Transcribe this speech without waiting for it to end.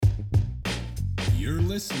You're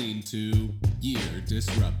listening to Year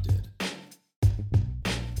Disrupted.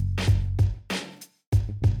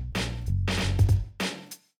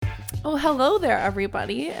 Oh, hello there,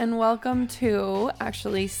 everybody, and welcome to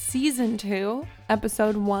Season 2,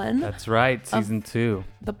 Episode 1. That's right, Season 2.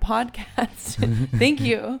 The podcast. Thank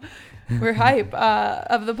you. We're hype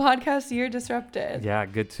of the podcast Year Disrupted. Yeah,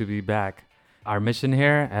 good to be back. Our mission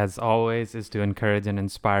here, as always, is to encourage and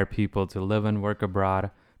inspire people to live and work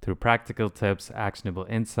abroad through practical tips, actionable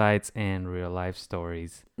insights, and real-life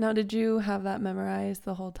stories. Now, did you have that memorized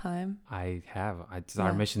the whole time? I have. It's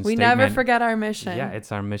our mission we statement. never forget our mission. Yeah,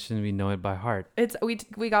 it's our mission. We know it by heart.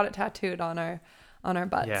 We got it tattooed on our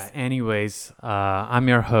butts. Yeah, anyways, I'm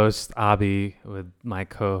your host, Abi, with my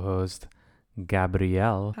co-host,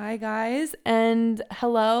 Gabrielle. Hi, guys, and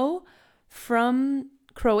hello from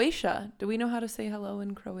Croatia. Do we know how to say hello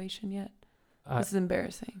in Croatian yet? This is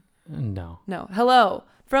embarrassing. No. Hello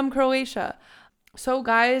from Croatia. So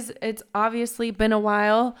guys, it's obviously been a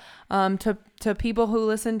while. To people who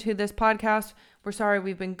listen to this podcast, we're sorry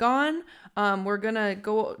we've been gone. We're gonna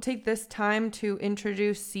go take this time to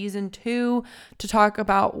introduce Season 2 to talk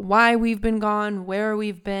about why we've been gone, where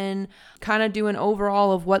we've been, kind of do an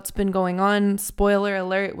overall of what's been going on. Spoiler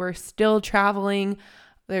alert, we're still traveling.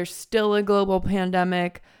 There's still a global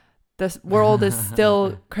pandemic. The world is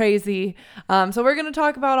still crazy. So we're going to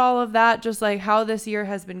talk about all of that, just like how this year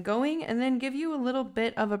has been going, and then give you a little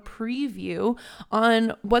bit of a preview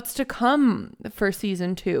on what's to come for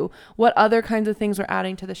Season 2, what other kinds of things we're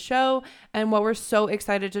adding to the show, and what we're so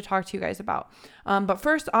excited to talk to you guys about. But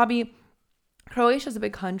first, Abi, Croatia's a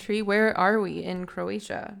big country. Where are we in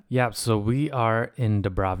Croatia? Yeah, so we are in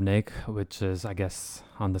Dubrovnik, which is, I guess,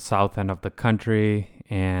 on the south end of the country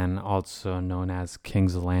and also known as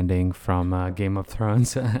King's Landing from Game of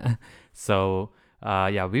Thrones. So,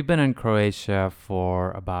 we've been in Croatia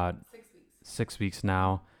for about 6 weeks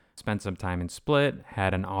now. Spent some time in Split,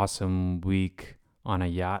 had an awesome week on a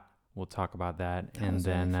yacht. We'll talk about that. And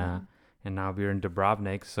now we're in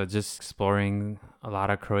Dubrovnik, so just exploring a lot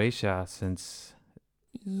of Croatia since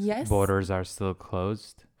borders are still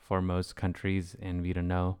closed for most countries, and we don't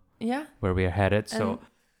know where we are headed.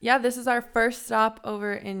 This is our first stop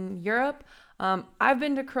over in Europe. I've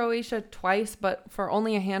been to Croatia twice, but for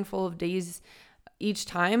only a handful of days each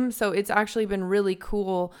time. So it's actually been really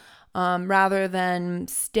cool. Rather than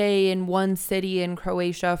stay in one city in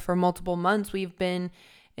Croatia for multiple months, we've been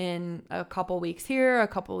in a couple weeks here, a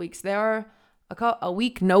couple weeks there, a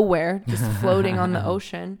week nowhere, just floating on the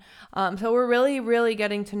ocean. So we're really, really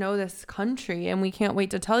getting to know this country, and we can't wait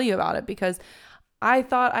to tell you about it because I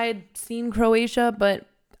thought I had seen Croatia, but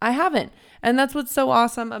I haven't. And that's what's so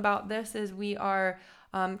awesome about this is we are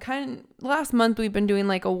last month we've been doing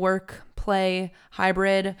like a work play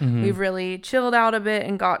hybrid. Mm-hmm. We've really chilled out a bit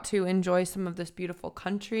and got to enjoy some of this beautiful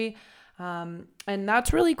country. And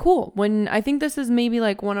that's really cool. When I think this is maybe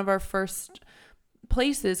like one of our first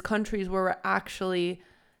countries where we're actually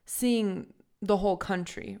seeing the whole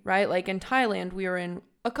country, right? Like in Thailand, we were in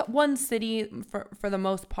one city for the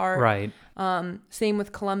most part. Right. Same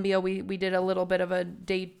with Colombia. We did a little bit of a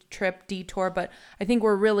day trip detour, but I think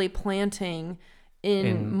we're really planting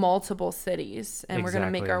in multiple cities, and we're going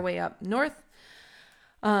to make our way up north.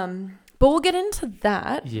 But we'll get into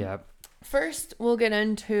that. Yeah. First, we'll get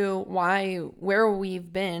into where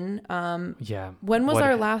we've been. When was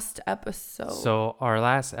our last episode? So our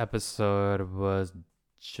last episode was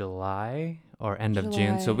July or end of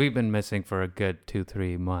June. So we've been missing for a good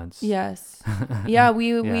 2-3 months. Yes.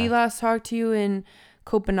 We last talked to you in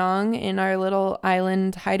Copenhagen in our little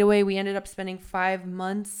island hideaway. We ended up spending 5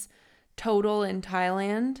 months total in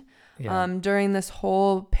Thailand. During this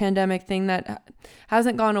whole pandemic thing that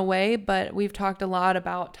hasn't gone away, but we've talked a lot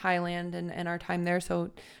about Thailand and our time there.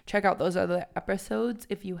 So check out those other episodes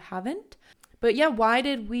if you haven't. But yeah, where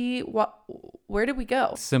did we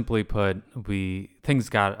go? Simply put, things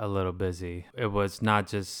got a little busy. It was not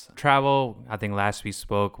just travel. I think last we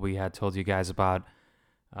spoke, we had told you guys about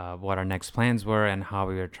what our next plans were and how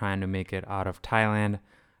we were trying to make it out of Thailand.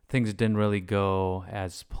 Things didn't really go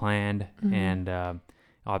as planned. Mm-hmm. And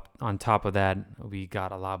on top of that, we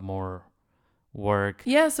got a lot more work.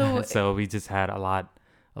 Yeah, so we just had a lot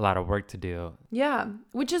of work to do. Yeah,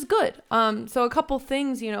 which is good. So a couple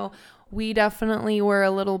things, we definitely were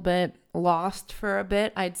a little bit lost for a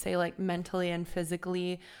bit. I'd say like mentally and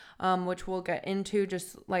physically, which we'll get into.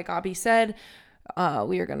 Just like Abi said,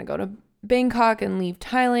 we were gonna go to Bangkok and leave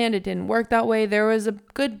Thailand. It didn't work that way. There was a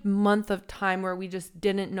good month of time where we just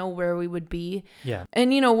didn't know where we would be. Yeah.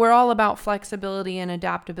 And, we're all about flexibility and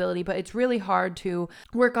adaptability, but it's really hard to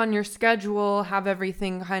work on your schedule, have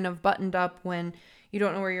everything kind of buttoned up when, you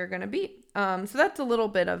don't know where you're going to be. So that's a little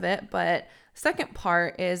bit of it. But second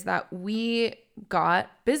part is that we got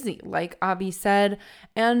busy, like Abby said,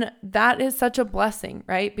 and that is such a blessing,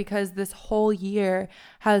 right? Because this whole year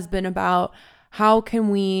has been about how can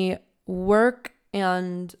we work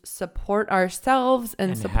and support ourselves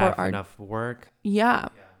and support have enough work.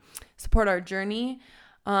 Support our journey.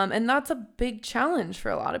 And that's a big challenge for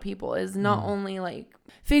a lot of people, is not only like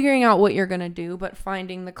figuring out what you're going to do, but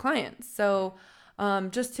finding the clients. So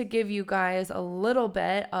just to give you guys a little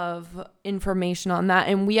bit of information on that.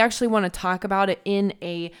 And we actually want to talk about it in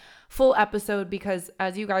a full episode because,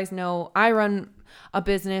 as you guys know, I run a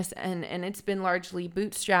business and it's been largely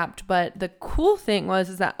bootstrapped. But the cool thing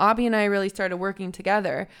is that Abby and I really started working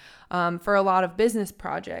together for a lot of business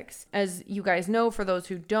projects. As you guys know, for those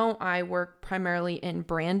who don't, I work primarily in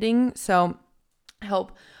branding. So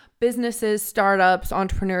help businesses, startups,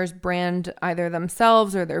 entrepreneurs brand either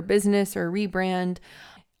themselves or their business or rebrand.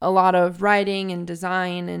 A lot of writing and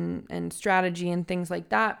design and strategy and things like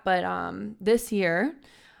that. But this year,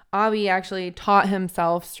 Abby actually taught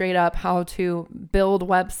himself straight up how to build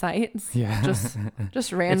websites. Yeah.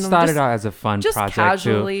 Just random. It started out as a fun project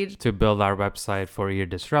casually, to build our website for Year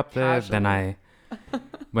Disrupted. Casually. Then I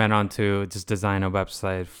went on to just design a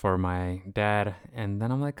website for my dad. And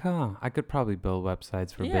then I'm like, I could probably build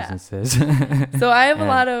websites for businesses. So I have a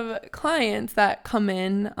lot of clients that come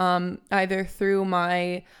in either through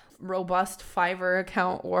my robust Fiverr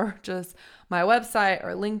account or just my website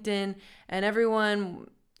or LinkedIn. And everyone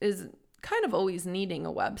is kind of always needing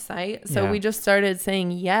a website. So we just started saying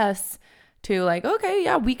yes to like, okay,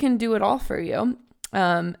 yeah, we can do it all for you.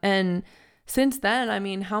 And since then, I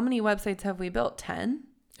mean, how many websites have we built? 10?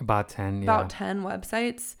 About 10, About 10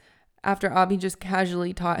 websites after Abby just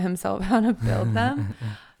casually taught himself how to build them.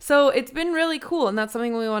 So it's been really cool. And that's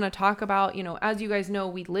something we want to talk about. You know, as you guys know,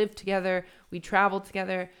 we live together, we travel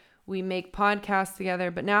together, we make podcasts together,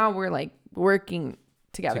 but now we're like working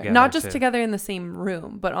together, not just together in the same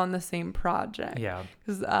room, but on the same project. Yeah.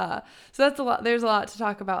 So that's a lot. There's a lot to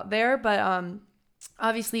talk about there, but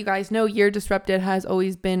obviously you guys know Year Disrupted has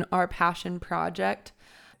always been our passion project.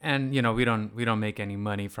 And you know, we don't make any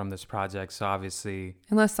money from this project, so obviously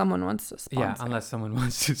unless someone wants to sponsor. Yeah, unless someone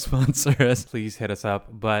wants to sponsor us, please hit us up.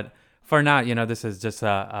 But for now, you know, this is just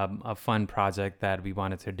a fun project that we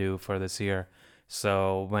wanted to do for this year.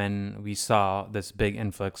 So when we saw this big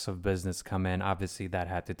influx of business come in, obviously that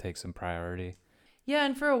had to take some priority. Yeah,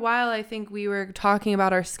 and for a while, I think we were talking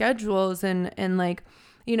about our schedules and like,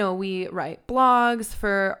 you know, we write blogs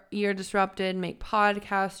for Year Disrupted, make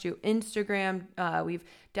podcasts, do Instagram. We've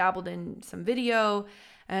dabbled in some video.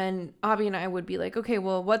 And Abby and I would be like, okay,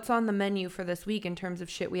 well, what's on the menu for this week in terms of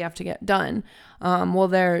shit we have to get done? Well,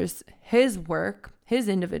 there's his work, his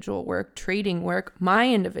individual work, trading work, my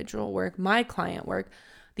individual work, my client work,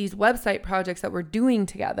 these website projects that we're doing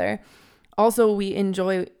together. Also, we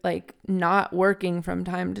enjoy like not working from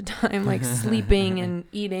time to time, like sleeping and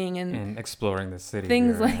eating and exploring the city.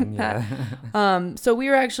 Things like that. So we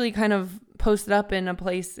were actually kind of posted up in a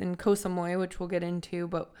place in Koh Samui, which we'll get into,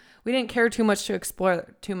 but we didn't care too much to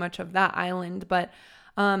explore too much of that island. But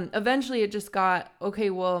eventually it just got, okay,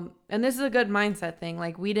 well, and this is a good mindset thing.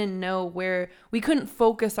 Like we didn't know where, we couldn't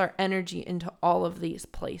focus our energy into all of these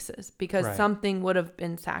places because something would have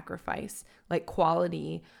been sacrificed, like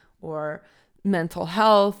quality or mental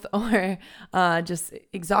health or just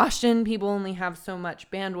exhaustion. People only have so much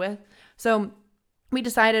bandwidth. So we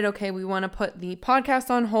decided, okay, we want to put the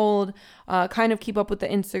podcast on hold, kind of keep up with the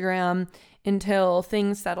Instagram until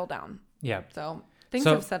things settle down. Yeah. So things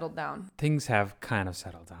have settled down. Things have kind of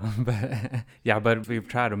settled down. But yeah, but we've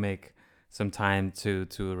tried to make some time to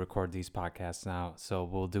record these podcasts now. So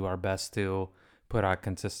we'll do our best to put out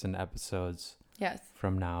consistent episodes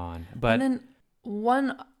from now on. But and then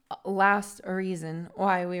one last reason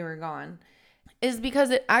why we were gone is because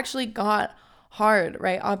it actually got hard,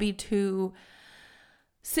 right, Abby, to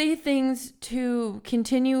say things to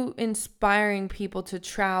continue inspiring people to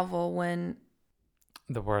travel when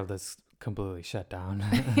the world is completely shut down.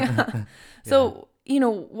 So, you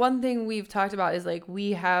know, one thing we've talked about is like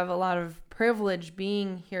we have a lot of privilege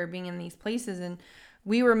being here, being in these places. And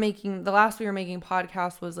the last we were making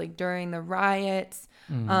podcasts was like during the riots,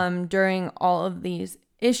 during all of these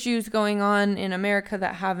issues going on in America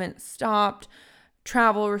that haven't stopped,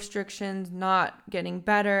 travel restrictions not getting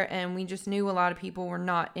better, and we just knew a lot of people were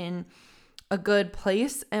not in a good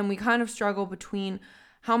place, and we kind of struggle between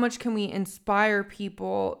how much can we inspire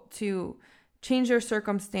people to change their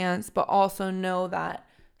circumstance, but also know that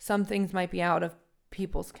some things might be out of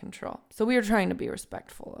people's control. So we were trying to be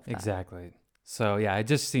respectful of that. Exactly. So yeah, it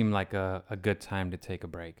just seemed like a good time to take a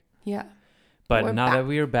break. Yeah. But We're now back. that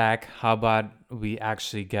we're back, how about we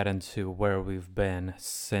actually get into where we've been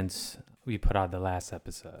since we put out the last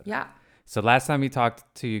episode? Yeah. So last time we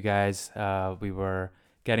talked to you guys, we were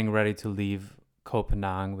getting ready to leave Koh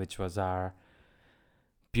which was our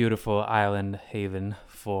beautiful island haven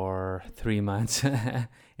for 3 months.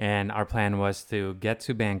 And our plan was to get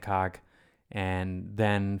to Bangkok and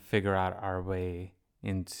then figure out our way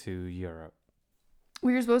into Europe.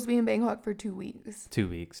 We were supposed to be in Bangkok for 2 weeks 2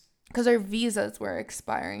 weeks. because our visas were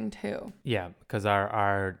expiring too. Yeah, because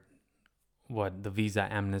our the visa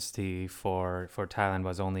amnesty for Thailand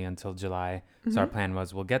was only until July. So our plan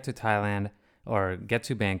was we'll get to Thailand or get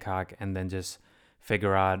to Bangkok and then just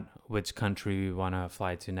figure out which country we want to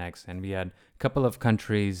fly to next. And we had a couple of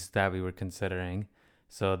countries that we were considering.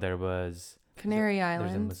 So there was Canary there's a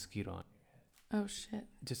Islands. mosquito on, Oh shit.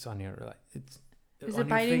 just on your right. It's Is on it your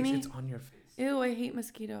biting face. me? It's on your face. Ew, I hate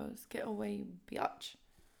mosquitoes. Get away, you biatch.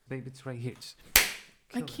 Babe, it's right here. Just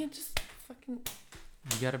I kill it. can't just fucking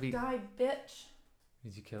You gotta be. die, bitch.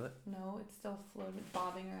 Did you kill it? No, it's still floating,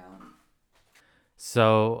 bobbing around.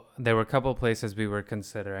 So there were a couple places we were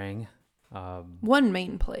considering. One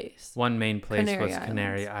main place. One main place Canary was Islands.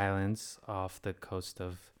 Canary Islands off the coast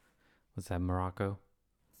of, what's that, Morocco?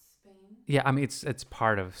 Spain. Yeah, I mean it's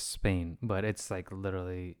part of Spain, but it's like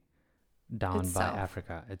literally down It's by south.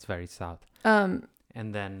 Africa. It's very south. Um,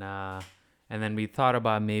 And then we thought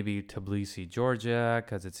about maybe Tbilisi, Georgia,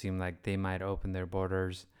 because it seemed like they might open their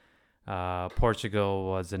borders. Portugal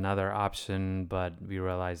was another option, but we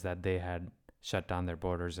realized that they had shut down their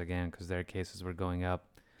borders again because their cases were going up.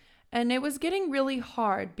 and it was getting really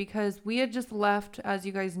hard because we had just left, as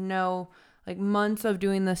you guys know, like months of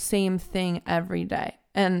doing the same thing every day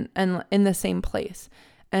and in the same place.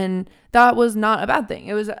 And that was not a bad thing.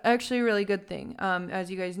 It was actually a really good thing. As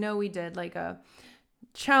you guys know, we did like a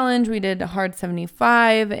challenge. We did a hard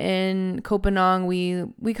 75 in Copenhagen.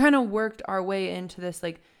 We kind of worked our way into this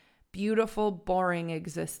like beautiful, boring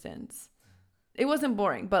existence. It wasn't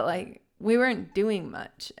boring, but like we weren't doing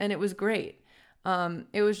much and it was great.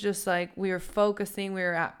 It was just like we were focusing, we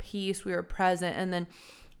were at peace, we were present, and then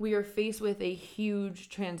we were faced with a huge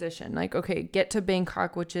transition. Like, okay, get to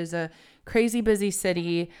Bangkok, which is a crazy busy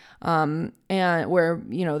city, and where,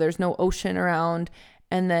 you know, there's no ocean around,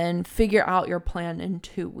 and then figure out your plan in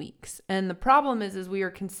 2 weeks. And the problem is we were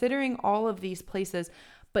considering all of these places,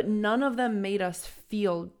 but none of them made us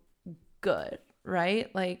feel good, right?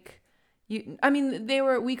 Like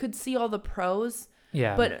we could see all the pros,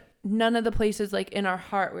 Yeah. but none of the places like in our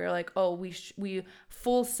heart, we were like, oh, we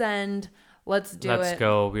full send. Let's do it. Let's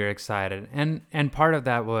go. We're excited. And part of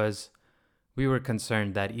that was we were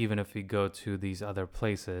concerned that even if we go to these other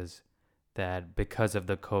places, that because of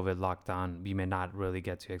the COVID lockdown, we may not really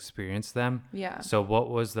get to experience them. Yeah. So what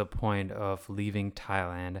was the point of leaving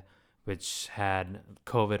Thailand, which had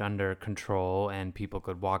COVID under control and people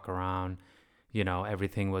could walk around, you know,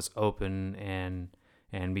 everything was open and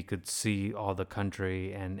we could see all the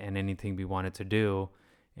country and anything we wanted to do.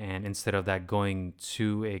 And instead of that, going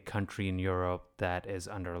to a country in Europe that is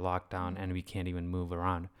under lockdown and we can't even move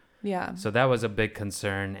around. Yeah. So that was a big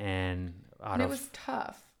concern. And it was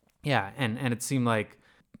tough. yeah, and it seemed like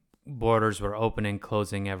borders were opening,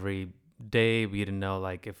 closing every day. We didn't know,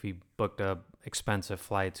 like, if we booked a expensive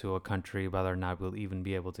flight to a country, whether or not we'll even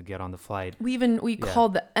be able to get on the flight. We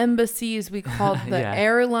called the embassies, we called the Yeah.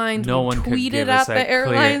 airlines, No we one could tweeted give at us a the clear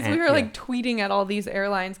airlines. We were yeah. like tweeting at all these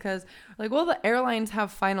airlines because like, well, the airlines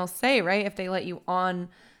have final say, right? If they let you on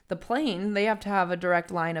the plane, they have to have a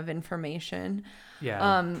direct line of information.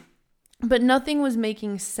 Yeah. But nothing was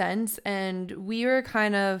making sense. And we were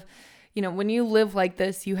kind of, you know, when you live like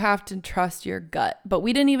this, you have to trust your gut. But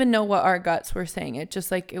we didn't even know what our guts were saying. It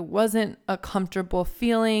just like, it wasn't a comfortable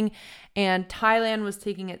feeling. And Thailand was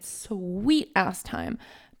taking its sweet ass time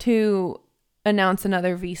to announce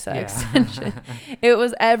another visa extension.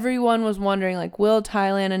 Everyone was wondering, like, will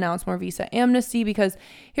Thailand announce more visa amnesty? Because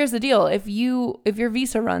here's the deal. If your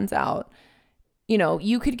visa runs out, you know,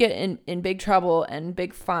 you could get in big trouble and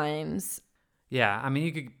big fines. Yeah, I mean,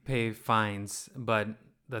 you could pay fines, but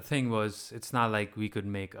the thing was, it's not like we could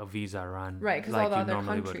make a visa run. Right, because like all the you other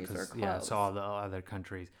normally countries are closed. Yeah, so all the other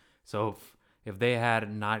countries. So if they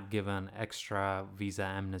had not given extra visa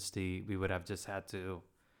amnesty, we would have just had to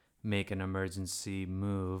make an emergency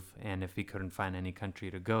move. And if we couldn't find any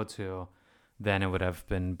country to go to, then it would have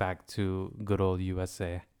been back to good old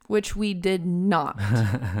USA. Which we did not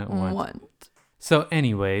want. So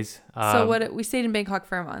anyways. We stayed in Bangkok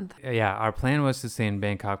for a month. Yeah, our plan was to stay in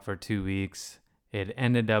Bangkok for 2 weeks. It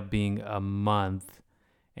ended up being a month.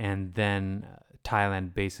 And then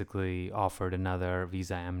Thailand basically offered another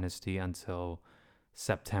visa amnesty until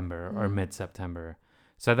September or mid-September.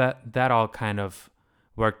 So that all kind of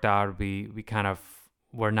worked out. We kind of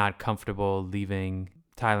were not comfortable leaving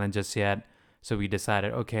Thailand just yet. So we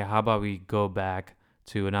decided, okay, how about we go back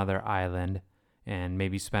to another island and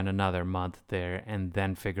maybe spend another month there and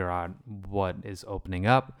then figure out what is opening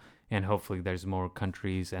up. And hopefully there's more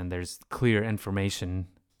countries and there's clear information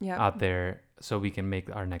out there so we can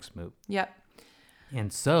make our next move. Yep.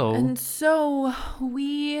 And so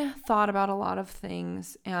we thought about a lot of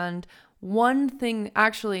things. And one thing,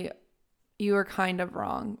 actually, you were kind of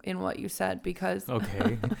wrong in what you said because...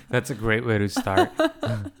 Okay, that's a great way to start.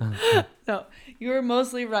 No, you were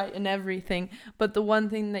mostly right in everything. But the one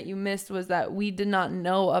thing that you missed was that we did not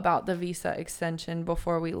know about the visa extension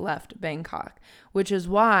before we left Bangkok, which is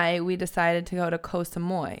why we decided to go to Koh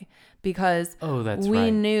Samui because we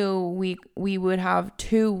knew we would have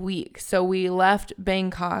 2 weeks. So we left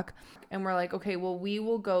Bangkok and we're like, okay, well, we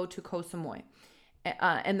will go to Koh Samui.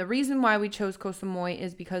 And the reason why we chose Koh Samui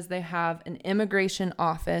is because they have an immigration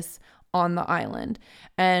office on the island.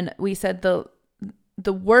 And we said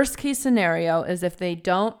the worst case scenario is if they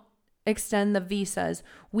don't extend the visas,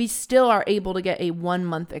 we still are able to get a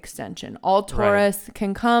 1-month extension. All tourists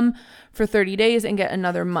can come for 30 days and get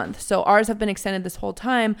another month. So ours have been extended this whole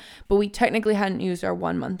time, but we technically hadn't used our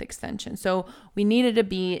 1-month extension. So we needed to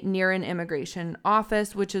be near an immigration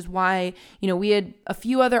office, which is why, we had a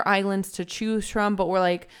few other islands to choose from, but we're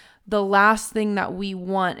like, the last thing that we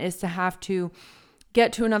want is to have to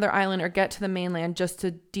get to another island or get to the mainland just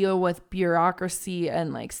to deal with bureaucracy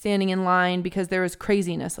and like standing in line because there was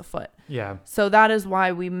craziness afoot. Yeah. So that is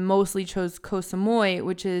why we mostly chose Koh Samui,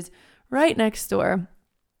 which is right next door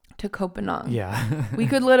to Koh Phanong. Yeah. we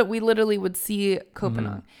literally would see Koh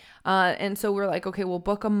Phanong. And so we're like, okay, we'll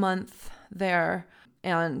book a month there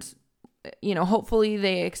and, hopefully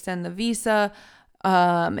they extend the visa.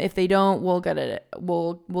 If they don't, we'll get it.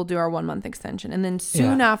 We'll do our 1-month extension. And then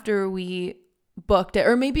soon after we booked it,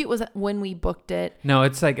 or maybe it was when we booked it. No,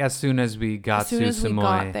 it's like as soon as we got to Samui, we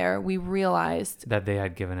got there, we realized that they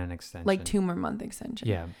had given an extension, like 2 more month extension.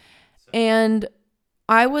 Yeah. And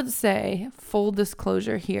I would say, full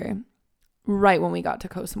disclosure here, right when we got to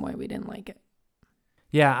Koh Samui, we didn't like it.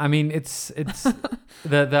 Yeah, I mean, it's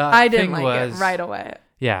the I didn't thing like was, it right away.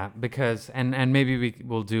 Yeah, because and maybe we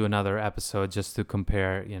will do another episode just to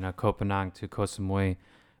compare, Koh Phanong to Koh Samui.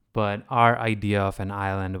 But our idea of an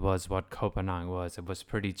island was what Koh Phanong was. It was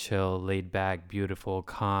pretty chill, laid back, beautiful,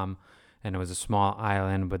 calm, and it was a small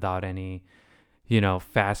island without any,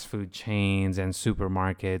 fast food chains and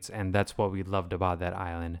supermarkets, and that's what we loved about that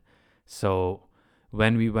island. So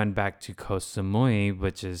when we went back to Koh Samui,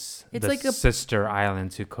 which is sister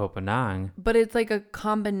island to Koh Phanong. But it's like a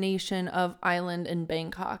combination of island and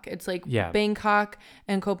Bangkok. It's like Bangkok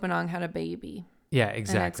and Koh Phanong had a baby. Yeah,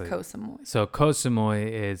 exactly. And it's Koh Samui. So Koh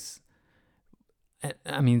Samui is,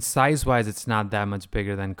 size-wise, it's not that much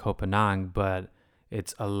bigger than Koh Phanong, but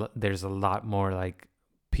there's a lot more like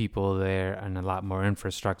people there and a lot more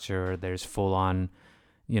infrastructure. There's full-on,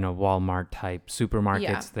 Walmart type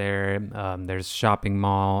supermarkets there. There's shopping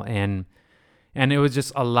mall and it was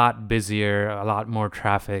just a lot busier, a lot more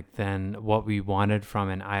traffic than what we wanted from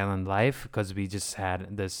an island life because we just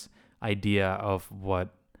had this idea of what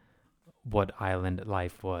island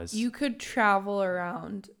life was. You could travel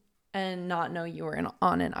around and not know you were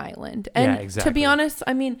on an island. And exactly. To be honest,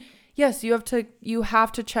 yes, you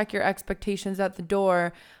have to check your expectations at the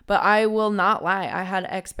door, but I will not lie, I had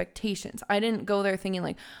expectations. I didn't go there thinking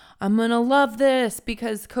like, I'm going to love this,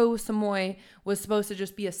 because Koh Samui was supposed to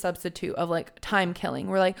just be a substitute of like time killing.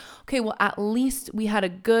 We're like, okay, well, at least we had a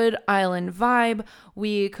good island vibe.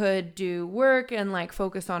 We could do work and like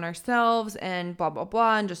focus on ourselves and blah, blah,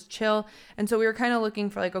 blah, and just chill. And so we were kind of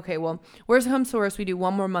looking for like, okay, well, worst comes to worst, we do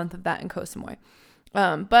 1 more month of that in Koh Samui.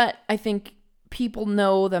 But I think people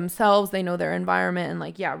know themselves, they know their environment. And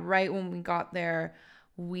like, yeah, right when we got there,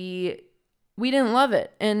 we didn't love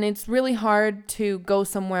it. And it's really hard to go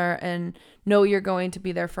somewhere and know you're going to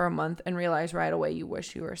be there for a month and realize right away you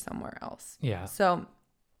wish you were somewhere else. Yeah. So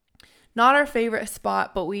not our favorite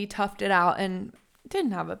spot, but we toughed it out and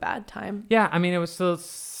didn't have a bad time. Yeah, it was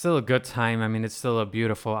still a good time. It's still a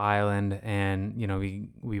beautiful island, and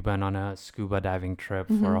we went on a scuba diving trip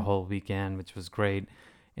for a whole weekend, which was great.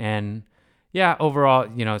 And yeah, overall,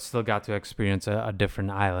 still got to experience a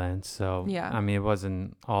different island. So, yeah. It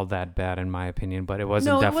wasn't all that bad in my opinion, but it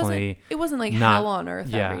wasn't it wasn't like hell on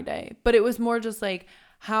earth every day. But it was more just like,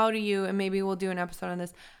 how do you, and maybe we'll do an episode on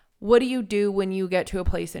this, what do you do when you get to a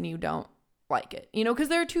place and you don't like it, because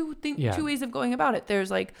there are two ways of going about it.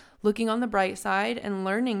 There's like looking on the bright side and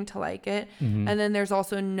learning to like it. Mm-hmm. And then there's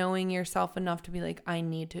also knowing yourself enough to be like, I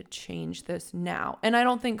need to change this now. And I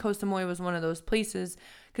don't think Koh Samui was one of those places,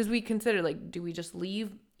 because we considered like, do we just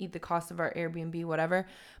leave, eat the cost of our Airbnb, whatever.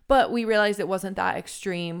 But we realized it wasn't that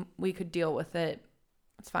extreme. We could deal with it.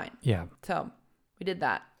 It's fine. Yeah. So we did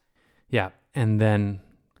that. Yeah. And then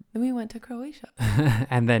we went to Croatia.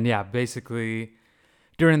 and then, yeah, basically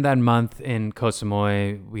during that month in Koh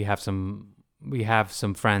Samui, we have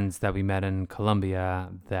some friends that we met in Colombia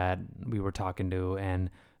that we were talking to, and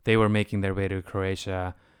they were making their way to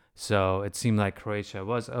Croatia. So it seemed like Croatia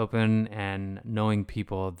was open, and knowing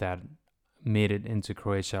people that made it into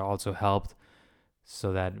Croatia also helped,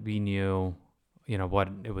 so that we knew, what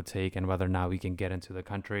it would take and whether or not we can get into the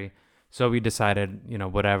country. So we decided,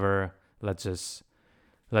 whatever, let's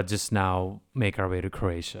just now make our way to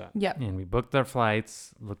Croatia. Yeah. And we booked our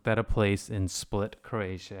flights, looked at a place in Split,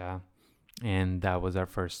 Croatia, and that was our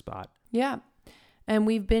first spot. Yeah. And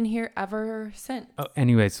we've been here ever since. Oh,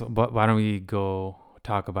 anyways, why don't we go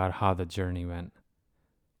talk about how the journey went?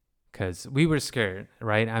 Because we were scared,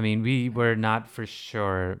 right? I mean, we were not for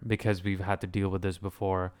sure, because we've had to deal with this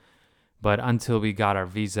before. But until we got our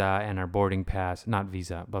visa and our boarding pass, not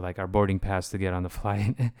visa, but like our boarding pass to get on the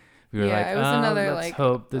flight, we were like, it was another, let's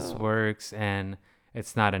hope this works and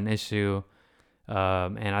it's not an issue.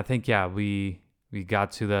 And I think, we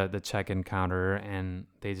got to the check-in counter, and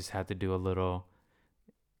they just had to do a little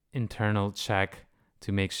internal check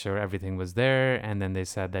to make sure everything was there. And then they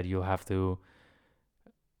said that you'll have to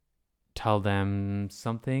tell them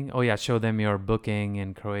something. Oh yeah, show them your booking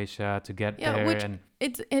in Croatia to get there. Which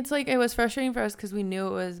it's like, it was frustrating for us because we knew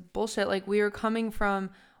it was bullshit. Like, we were coming from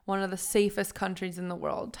one of the safest countries in the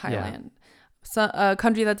world, Thailand. So, a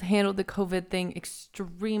country that's handled the COVID thing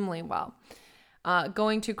extremely well.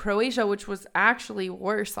 Going to Croatia, which was actually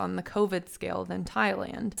worse on the COVID scale than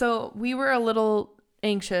Thailand. So we were a little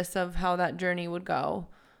anxious of how that journey would go.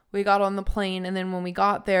 We got on the plane, and then when we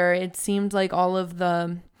got there, it seemed like all of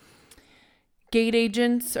the gate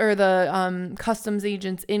agents or the customs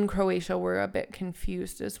agents in Croatia were a bit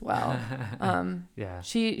confused as well.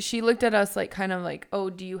 She looked at us like, kind of like, oh,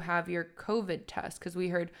 do you have your COVID test? Because we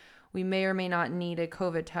heard we may or may not need a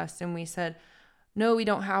COVID test. And we said, no, we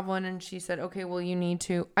don't have one. And she said, okay, well, you need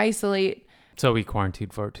to isolate. So we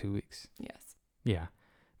quarantined for 2 weeks. Yes. Yeah.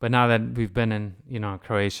 But now that we've been in,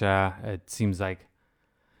 Croatia, it seems like,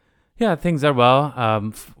 things are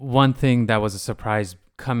well. One thing that was a surprise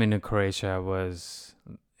coming to Croatia was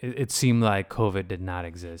it seemed like COVID did not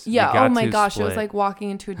exist. Yeah. Oh my gosh. Split. It was like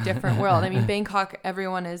walking into a different world. I mean, Bangkok,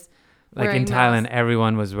 everyone is like in Thailand,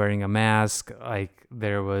 everyone was wearing a mask. Like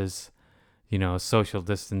there was, social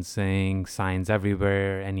distancing signs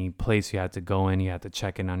everywhere. Any place you had to go in, you had to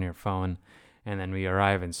check in on your phone. And then we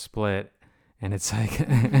arrive in Split, and it's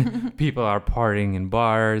like people are partying in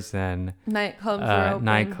bars, and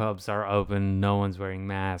nightclubs are open. No one's wearing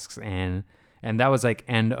masks, and that was like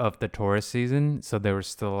end of the tourist season, so there were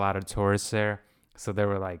still a lot of tourists there. So they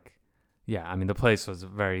were like, the place was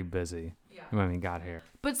very busy when we got here.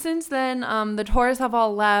 But since then, the tourists have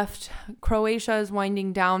all left. Croatia is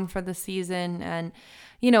winding down for the season, and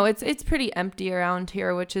it's pretty empty around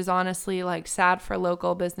here, which is honestly like sad for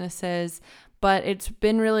local businesses. But it's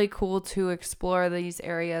been really cool to explore these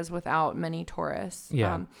areas without many tourists.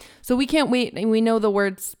 Yeah. So we can't wait. We know the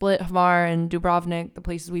words Split, Hvar, and Dubrovnik, the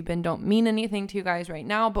places we've been, don't mean anything to you guys right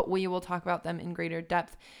now, but we will talk about them in greater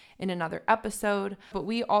depth in another episode. But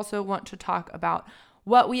we also want to talk about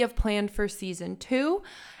what we have planned for season 2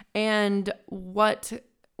 and what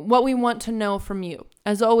we want to know from you.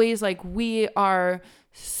 As always, like, we are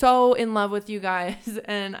so in love with you guys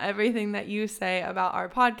and everything that you say about our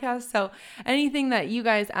podcast. So anything that you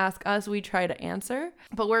guys ask us, we try to answer.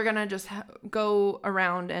 But we're going to just go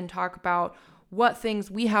around and talk about what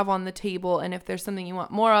things we have on the table. And if there's something you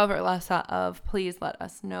want more of or less of, please let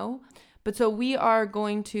us know. But so we are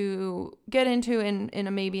going to get into in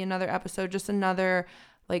maybe another episode, just another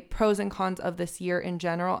like pros and cons of this year in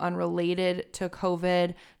general, unrelated to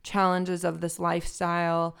COVID, challenges of this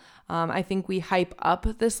lifestyle. I think we hype up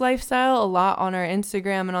this lifestyle a lot on our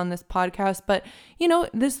Instagram and on this podcast, but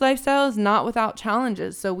this lifestyle is not without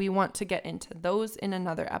challenges. So we want to get into those in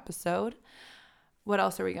another episode. What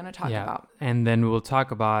else are we going to talk about? And then we'll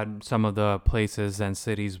talk about some of the places and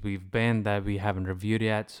cities we've been that we haven't reviewed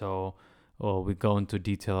yet. So we go into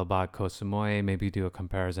detail about Koh Samui, maybe do a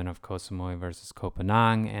comparison of Koh Samui versus Koh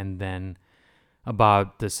Phangan, and then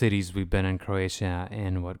about the cities we've been in Croatia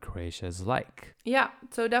and what Croatia is like. Yeah,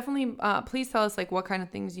 so definitely please tell us like what kind of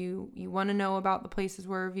things you want to know about the places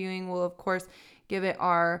we're reviewing. We'll of course give it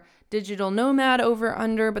our digital nomad over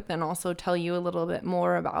under, but then also tell you a little bit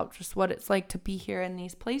more about just what it's like to be here in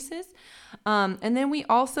these places. And then we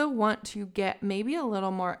also want to get maybe a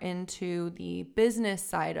little more into the business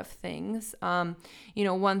side of things.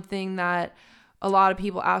 One thing that a lot of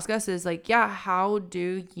people ask us is like, yeah, how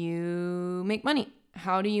do you make money?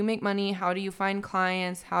 How do you make money? How do you find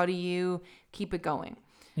clients? How do you keep it going?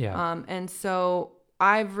 Yeah. And so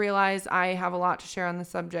I've realized I have a lot to share on the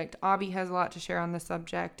subject. Avi has a lot to share on the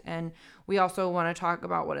subject. And we also want to talk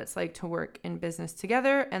about what it's like to work in business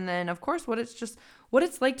together. And then, of course, what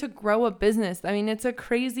it's like to grow a business. I mean, it's a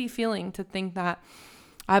crazy feeling to think that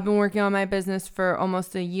I've been working on my business for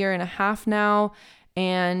almost a year and a half now,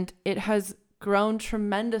 and it has grown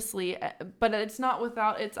tremendously, but it's not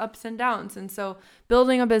without its ups and downs. And so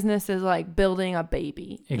building a business is like building a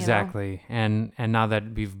baby. Exactly. And now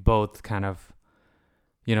that we've both kind of,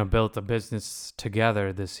 built a business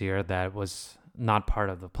together this year that was not part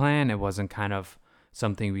of the plan. It wasn't kind of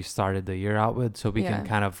something we started the year out with. So we can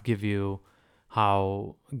kind of give you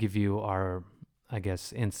our, I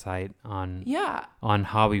guess, insight on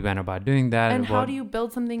how we went about doing that. And how do you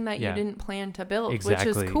build something that you didn't plan to build,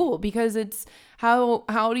 exactly. Which is cool because it's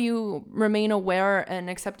how do you remain aware and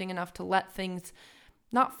accepting enough to let things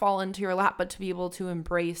not fall into your lap, but to be able to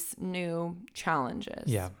embrace new challenges.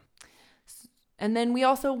 Yeah. And then we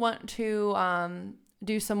also want to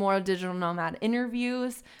do some more digital nomad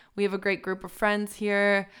interviews. We have a great group of friends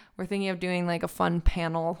here. We're thinking of doing like a fun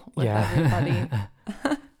panel with everybody.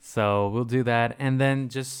 So we'll do that. And then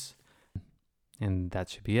and that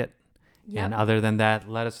should be it. Yep. And other than that,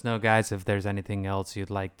 let us know, guys, if there's anything else you'd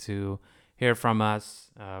like to hear from us.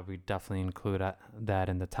 We definitely include that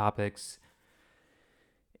in the topics.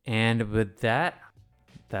 And with that,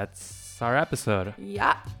 that's our episode.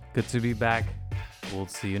 Yeah. Good to be back. We'll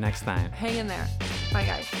see you next time. Hang in there. Bye,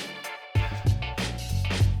 guys.